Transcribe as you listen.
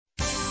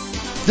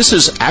This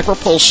is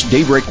AgriPulse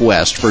Daybreak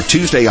West for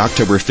Tuesday,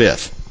 October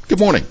 5th. Good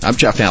morning. I'm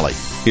Jeff Nally.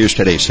 Here's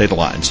today's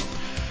headlines.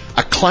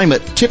 A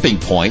climate tipping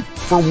point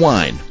for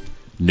wine.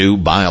 New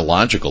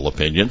biological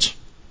opinions.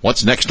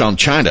 What's next on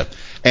China?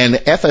 And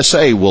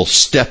FSA will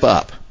step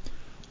up.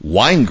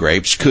 Wine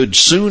grapes could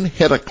soon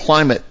hit a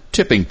climate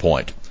tipping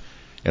point.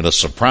 In a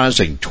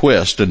surprising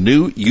twist, a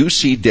new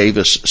UC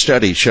Davis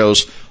study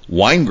shows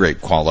wine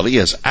grape quality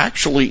has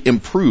actually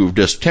improved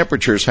as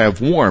temperatures have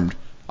warmed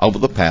over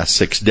the past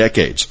 6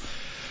 decades.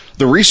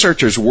 The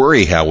researchers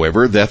worry,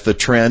 however, that the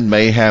trend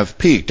may have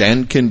peaked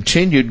and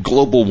continued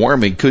global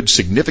warming could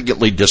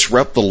significantly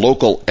disrupt the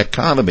local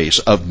economies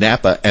of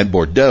Napa and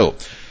Bordeaux.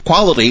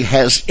 Quality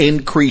has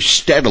increased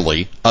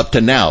steadily up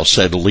to now,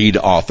 said lead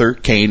author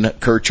Kane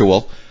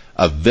Kirchwell,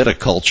 a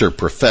viticulture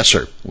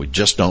professor. We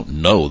just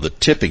don't know the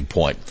tipping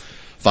point.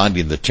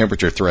 Finding the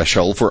temperature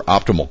threshold for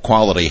optimal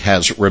quality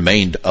has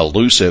remained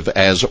elusive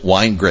as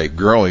wine grape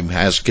growing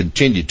has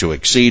continued to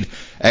exceed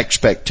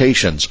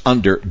expectations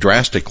under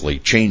drastically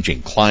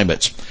changing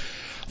climates.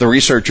 The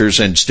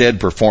researchers instead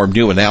performed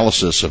new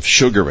analysis of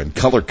sugar and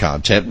color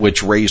content,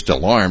 which raised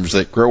alarms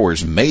that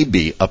growers may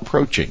be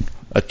approaching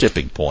a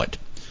tipping point.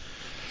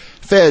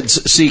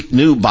 Feds seek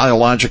new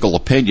biological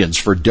opinions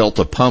for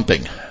Delta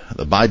pumping.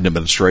 The Biden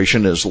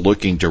administration is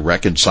looking to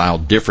reconcile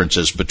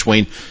differences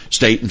between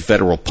state and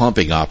federal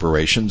pumping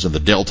operations in the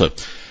Delta.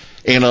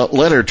 In a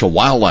letter to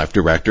wildlife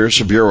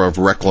directors, Bureau of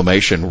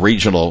Reclamation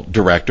Regional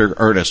Director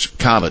Ernest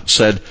Comet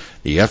said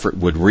the effort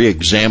would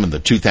re-examine the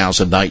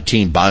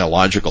 2019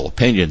 biological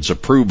opinions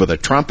approved by the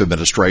Trump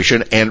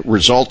administration and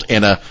result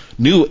in a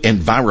new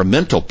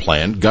environmental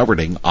plan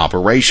governing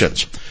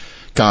operations.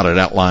 Conant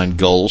outlined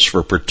goals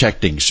for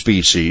protecting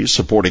species,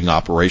 supporting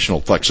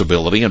operational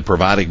flexibility, and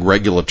providing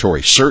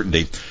regulatory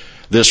certainty.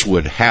 This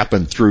would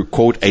happen through,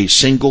 quote, a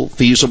single,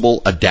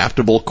 feasible,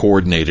 adaptable,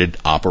 coordinated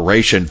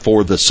operation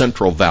for the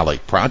Central Valley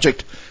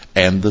Project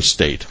and the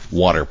State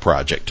Water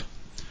Project.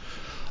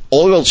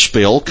 Oil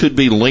spill could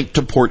be linked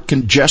to port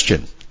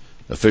congestion.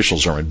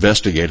 Officials are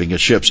investigating a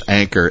ship's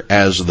anchor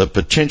as the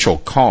potential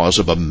cause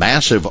of a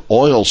massive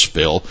oil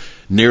spill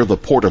near the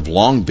port of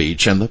Long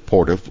Beach and the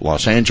port of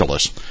Los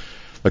Angeles.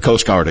 The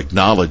Coast Guard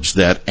acknowledged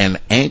that an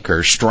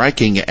anchor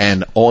striking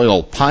an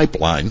oil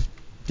pipeline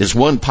is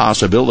one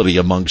possibility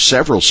among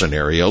several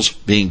scenarios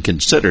being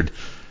considered,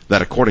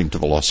 that according to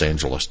the Los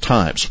Angeles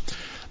Times.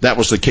 That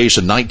was the case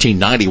in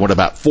 1990 when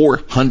about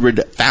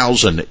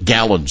 400,000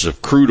 gallons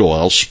of crude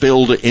oil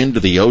spilled into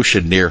the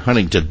ocean near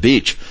Huntington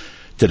Beach.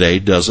 Today,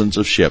 dozens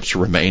of ships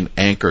remain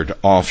anchored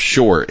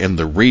offshore in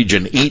the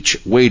region,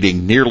 each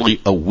waiting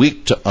nearly a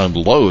week to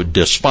unload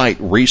despite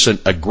recent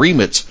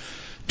agreements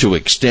to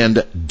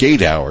extend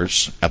gate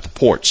hours at the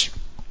ports.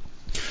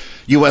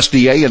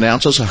 USDA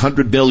announces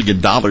 $100 million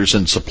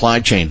in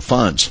supply chain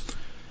funds.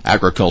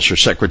 Agriculture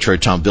Secretary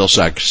Tom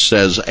Vilsack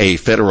says a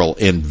federal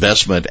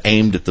investment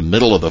aimed at the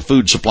middle of the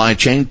food supply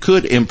chain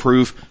could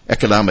improve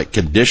economic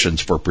conditions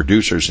for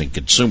producers and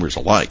consumers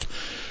alike.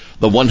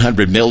 The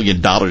 $100 million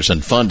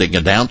in funding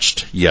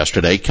announced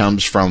yesterday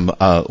comes from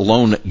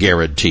loan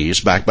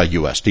guarantees backed by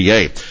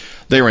USDA.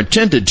 They are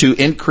intended to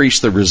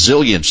increase the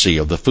resiliency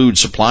of the food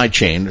supply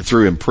chain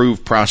through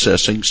improved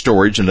processing,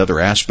 storage, and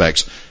other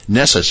aspects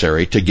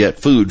necessary to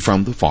get food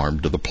from the farm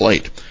to the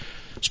plate.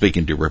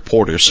 Speaking to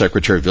reporters,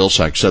 Secretary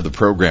Vilsack said the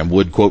program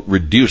would, quote,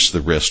 reduce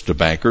the risk to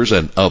bankers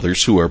and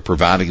others who are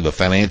providing the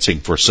financing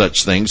for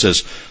such things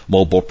as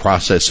mobile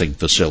processing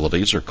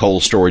facilities or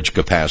cold storage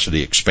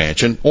capacity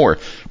expansion, or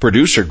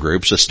producer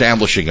groups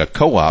establishing a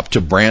co-op to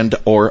brand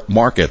or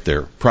market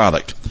their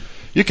product.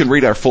 You can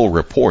read our full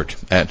report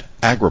at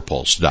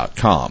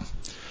agripulse.com.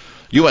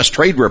 U.S.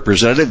 Trade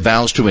Representative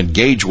vows to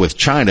engage with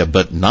China,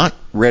 but not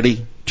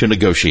ready to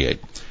negotiate.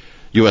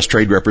 U.S.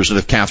 Trade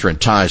Representative Katherine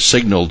Tai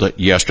signaled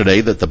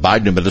yesterday that the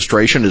Biden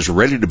administration is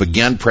ready to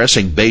begin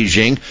pressing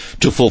Beijing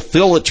to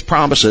fulfill its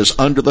promises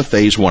under the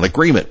Phase 1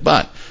 agreement,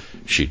 but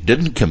she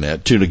didn't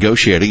commit to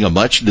negotiating a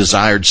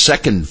much-desired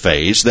second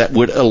phase that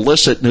would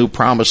elicit new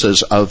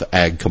promises of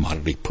ag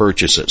commodity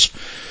purchases.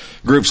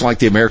 Groups like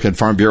the American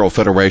Farm Bureau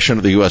Federation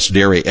or the U.S.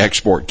 Dairy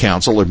Export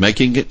Council are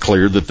making it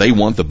clear that they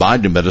want the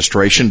Biden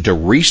administration to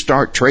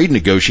restart trade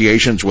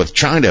negotiations with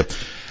China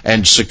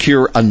and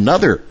secure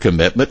another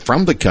commitment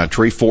from the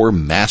country for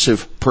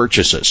massive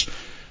purchases.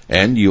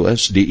 And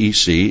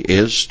USDEC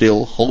is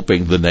still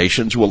hoping the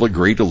nations will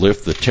agree to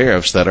lift the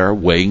tariffs that are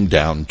weighing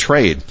down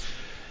trade.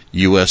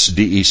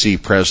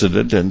 USDEC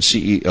President and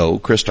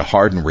CEO Krista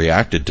Harden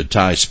reacted to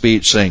Tai's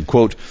speech saying,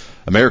 quote,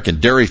 American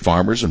dairy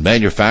farmers and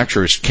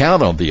manufacturers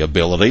count on the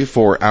ability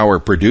for our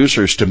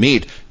producers to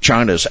meet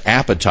China's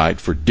appetite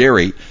for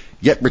dairy,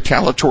 yet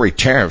retaliatory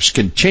tariffs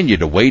continue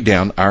to weigh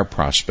down our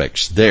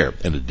prospects there.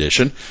 In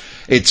addition,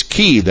 it's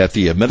key that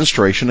the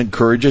administration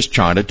encourages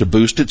China to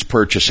boost its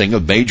purchasing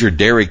of major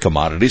dairy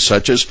commodities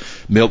such as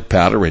milk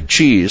powder and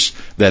cheese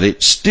that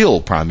it still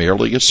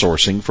primarily is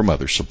sourcing from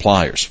other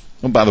suppliers.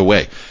 And by the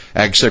way,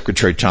 Ag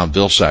Secretary Tom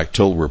Vilsack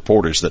told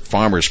reporters that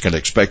farmers can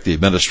expect the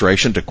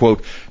administration to,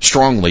 quote,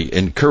 strongly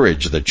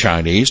encourage the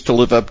Chinese to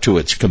live up to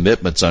its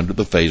commitments under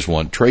the Phase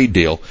 1 trade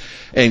deal,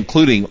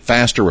 including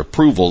faster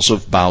approvals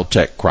of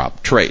biotech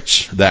crop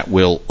traits that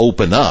will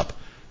open up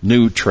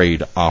new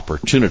trade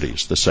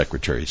opportunities, the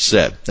secretary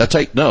said. Now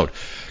take note,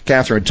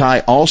 Catherine Tai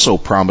also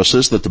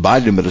promises that the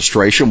Biden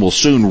administration will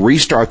soon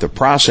restart the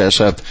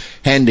process of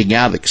handing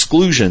out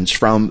exclusions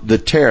from the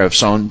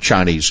tariffs on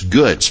Chinese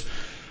goods.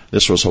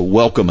 This was a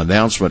welcome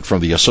announcement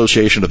from the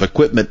Association of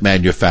Equipment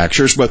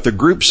Manufacturers, but the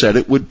group said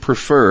it would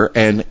prefer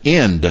an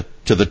end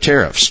to the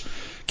tariffs.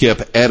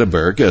 Kip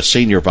Edinburgh, a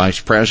senior vice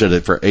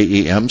president for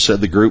AEM,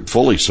 said the group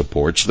fully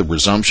supports the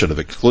resumption of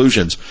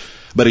exclusions,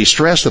 but he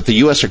stressed that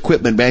the U.S.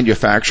 equipment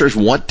manufacturers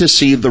want to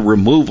see the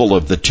removal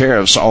of the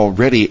tariffs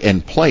already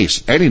in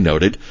place. And he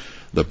noted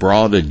the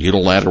broad and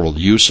unilateral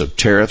use of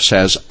tariffs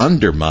has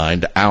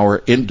undermined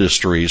our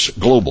industry's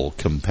global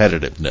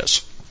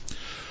competitiveness.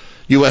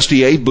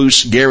 USDA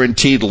boosts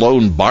guaranteed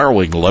loan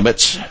borrowing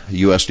limits.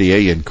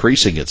 USDA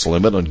increasing its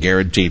limit on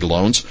guaranteed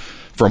loans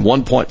from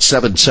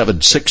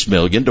 $1.776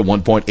 million to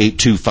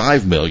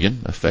 $1.825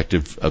 million,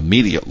 effective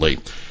immediately.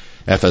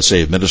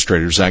 FSA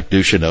Administrator Zach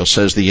Ducheneau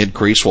says the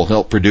increase will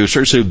help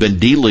producers who've been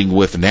dealing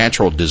with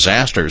natural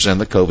disasters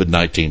and the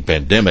COVID-19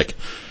 pandemic.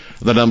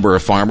 The number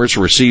of farmers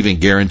receiving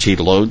guaranteed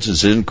loans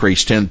has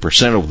increased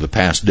 10% over the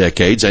past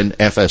decades, and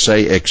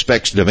FSA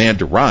expects demand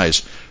to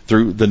rise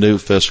through the new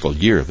fiscal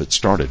year that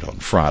started on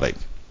Friday.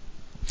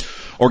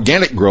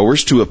 Organic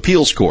growers to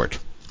appeals court.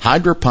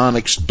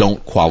 Hydroponics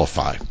don't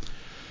qualify.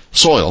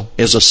 Soil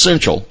is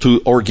essential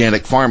to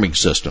organic farming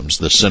systems,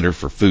 the Center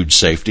for Food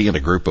Safety and a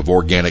group of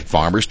organic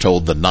farmers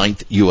told the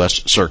 9th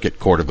U.S. Circuit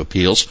Court of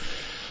Appeals,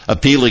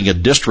 appealing a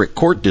district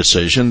court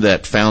decision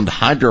that found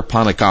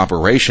hydroponic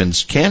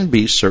operations can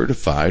be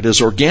certified as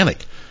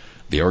organic.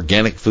 The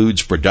Organic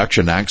Foods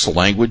Production Act's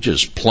language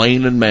is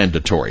plain and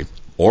mandatory.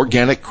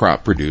 Organic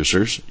crop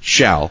producers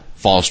shall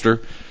foster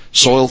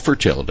soil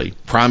fertility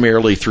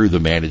primarily through the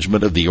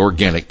management of the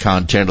organic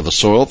content of the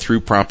soil through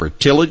proper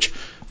tillage,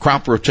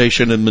 crop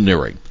rotation, and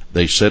manuring,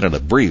 they said in a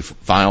brief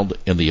filed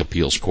in the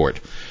appeals court.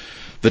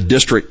 The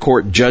district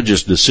court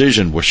judge's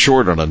decision was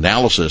short on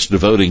analysis,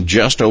 devoting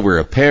just over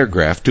a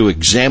paragraph to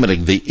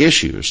examining the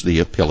issues, the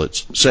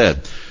appellates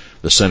said.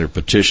 The center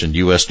petitioned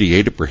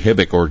USDA to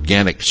prohibit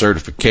organic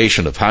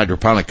certification of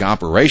hydroponic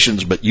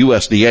operations, but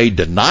USDA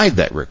denied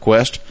that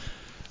request,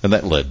 and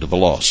that led to the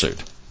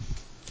lawsuit.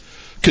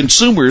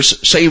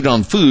 Consumers saved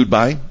on food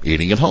by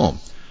eating at home.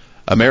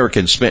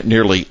 Americans spent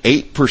nearly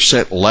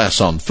 8%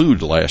 less on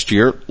food last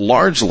year,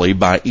 largely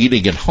by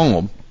eating at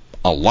home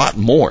a lot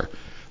more.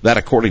 That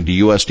according to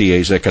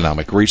USDA's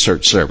Economic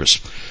Research Service.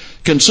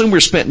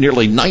 Consumers spent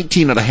nearly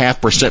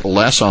 19.5%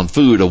 less on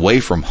food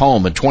away from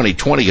home in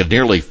 2020 and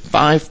nearly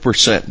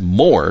 5%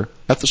 more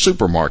at the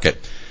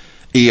supermarket.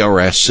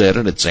 ERS said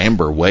in its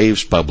Amber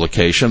Waves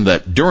publication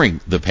that during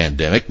the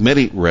pandemic,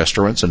 many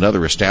restaurants and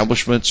other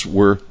establishments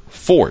were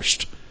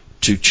forced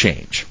to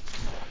change.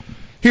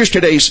 Here's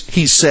today's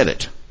He Said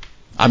It.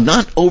 I'm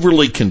not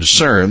overly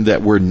concerned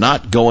that we're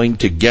not going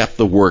to get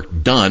the work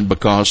done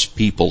because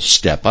people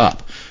step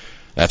up.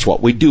 That's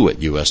what we do at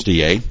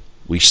USDA.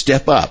 We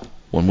step up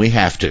when we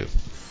have to.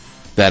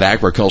 That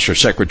Agriculture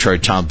Secretary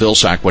Tom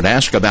Vilsack would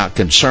ask about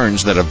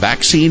concerns that a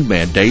vaccine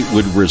mandate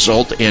would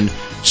result in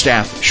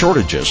staff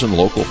shortages in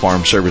local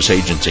Farm Service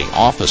Agency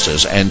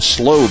offices and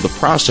slow the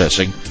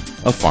processing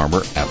of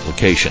farmer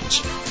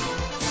applications.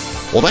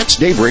 Well, that's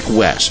Daybreak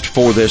West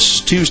for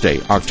this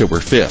Tuesday, October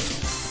 5th.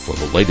 For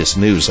the latest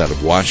news out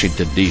of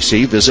Washington,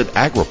 D.C., visit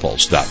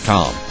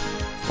agripulse.com.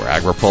 For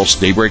AgriPulse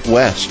Daybreak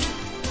West,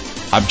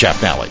 I'm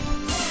Jeff Nally.